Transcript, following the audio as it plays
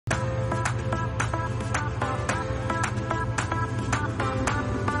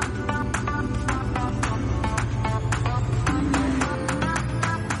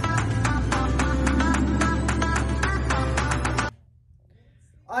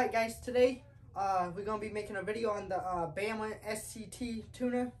Alright guys, today we're going to be making a video on the Bama X4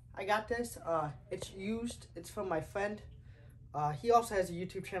 Tuner. I got this. It's used. It's from my friend. He also has a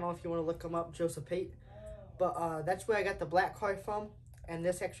YouTube channel if you want to look him up, Joseph Pate. But that's where I got the black car from. And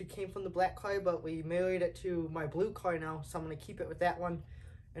this actually came from the black car, but we married it to my blue car now. So I'm going to keep it with that one.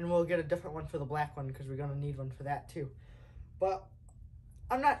 And we'll get a different one for the black one because we're going to need one for that too. But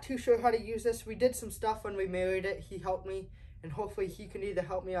I'm not too sure how to use this. We did some stuff when we married it. He helped me. And hopefully he can either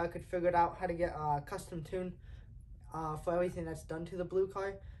help me or I could figure out how to get a custom tune for everything that's done to the blue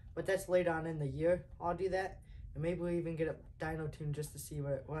car. But that's later on in the year I'll do that. And maybe we'll even get a dyno tune just to see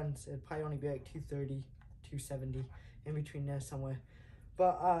what it runs. It'd probably only be like 230, 270, in between there somewhere.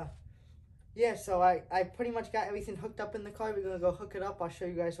 But yeah, so I pretty much got everything hooked up in the car. We're going to go hook it up. I'll show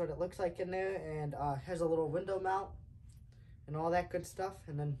you guys what it looks like in there. And has a little window mount and all that good stuff.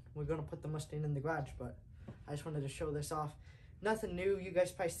 And then we're going to put the Mustang in the garage. But I just wanted to show this off. Nothing new. You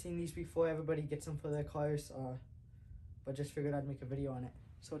guys probably seen these before. Everybody gets them for their cars. But just figured I'd make a video on it.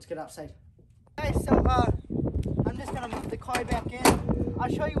 So let's get outside. Guys, so I'm just going to move the car back in. I'll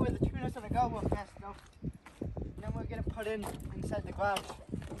show you where the tuner's going to go real fast though. And then we'll get it put in inside the garage.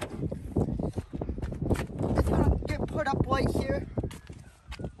 It's going to get put up right here.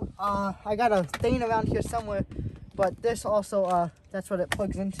 I got a thing around here somewhere. But this also, that's what it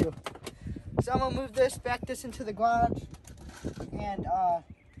plugs into. So I'm going to move this, back this into the garage. And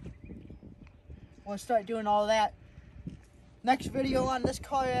we'll start doing all that. Next video on this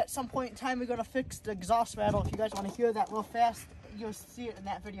car, at some point in time, we're going to fix the exhaust rattle. If you guys want to hear that real fast, you'll see it in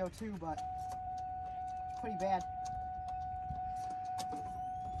that video too, but it's pretty bad.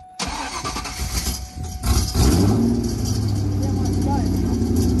 Then when it's done,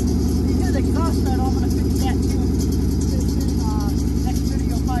 you hear the exhaust rattle, I'm going to fix that too. Next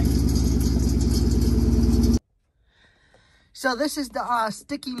video, bye. So this is the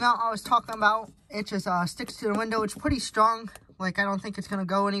sticky mount I was talking about. It just sticks to the window. It's pretty strong. Like, I don't think it's going to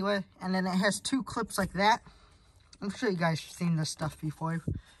go anywhere. And then it has two clips like that. I'm sure you guys have seen this stuff before.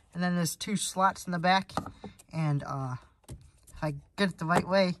 And then there's two slots in the back. And if I get it the right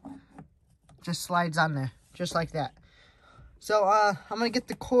way, it just slides on there. Just like that. So I'm going to get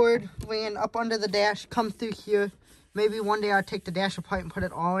the cord laying up under the dash. Come through here. Maybe one day I'll take the dash apart and put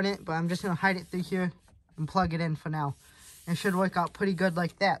it all in it. But I'm just going to hide it through here and plug it in for now. It should work out pretty good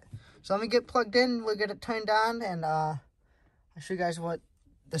like that. So let me get plugged in, we'll get it turned on, and I'll show you guys what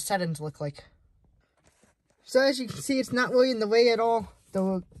the settings look like. So as you can see, it's not really in the way at all.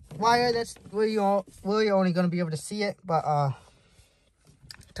 The wire, that's where you're really only going to be able to see it, but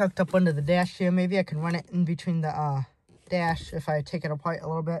tucked up under the dash here. Maybe I can run it in between the dash if I take it apart a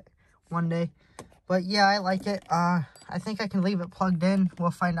little bit one day. But yeah, I like it. I think I can leave it plugged in.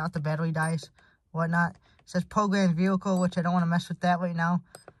 We'll find out the battery dies, whatnot. It says program vehicle, which I don't want to mess with that right now.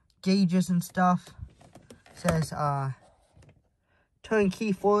 Gauges and stuff. It says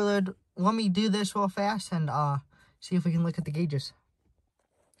turnkey forward. Let me do this real fast and see if we can look at the gauges.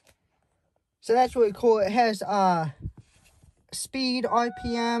 So that's really cool. It has speed,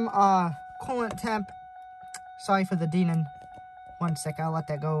 RPM, coolant temp. Sorry for the Deanon. 1 sec, I'll let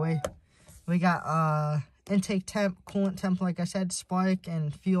that go away. We got intake temp, coolant temp, like I said, spark,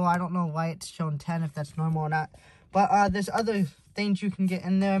 and fuel. I don't know why it's showing 10, if that's normal or not. But there's other things you can get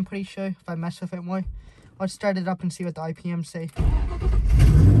in there, I'm pretty sure, if I mess with it more. Let's start it up and see what the RPMs say.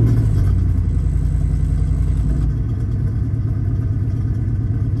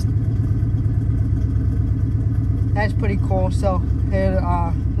 That's pretty cool. So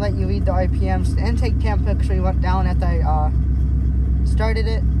it'll let you read the RPMs. The intake temp actually went down after I started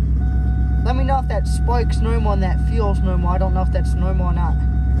it. Let me know if that spark's normal and that fuel's normal. I don't know if that's normal or not.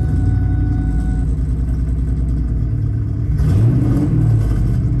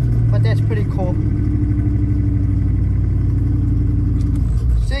 But that's pretty cool.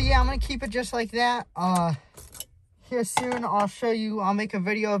 So yeah, I'm going to keep it just like that. Here soon, I'll show you. I'll make a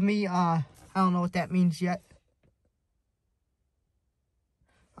video of me. I don't know what that means yet.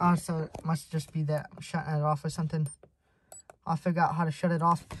 So it must just be that I'm shutting it off or something. I'll figure out how to shut it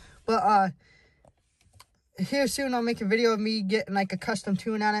off. But here soon I'll make a video of me getting like a custom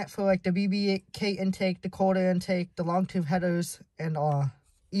tune on it for like the BBK intake, the quarter intake, the long tube headers, and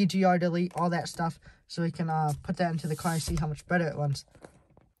EGR delete, all that stuff, so we can put that into the car and see how much better it runs.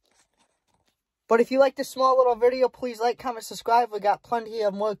 But if you like this small little video, please like, comment, subscribe. We got plenty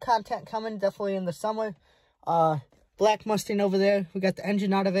of more content coming, definitely in the summer. Black Mustang over there, we got the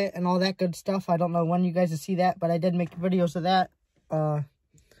engine out of it and all that good stuff. I don't know when you guys will see that, but I did make videos of that.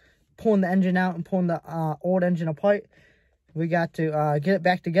 Pulling the engine out and pulling the old engine apart. we got to get it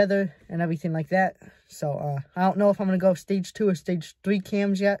back together and everything like that. So I don't know if I'm going to go stage 2 or stage 3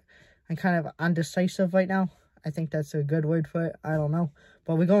 cams yet. I'm kind of undecisive right now. I think that's a good word for it. I don't know.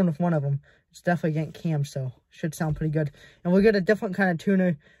 But we're going with one of them. It's definitely getting cams, so should sound pretty good. And we'll get a different kind of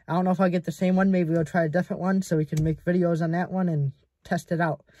tuner. I don't know if I'll get the same one. Maybe we'll try a different one so we can make videos on that one and test it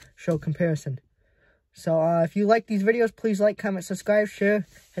out. Show comparison. So if you like these videos, please like, comment, subscribe, share.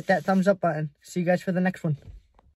 Hit that thumbs up button. See you guys for the next one.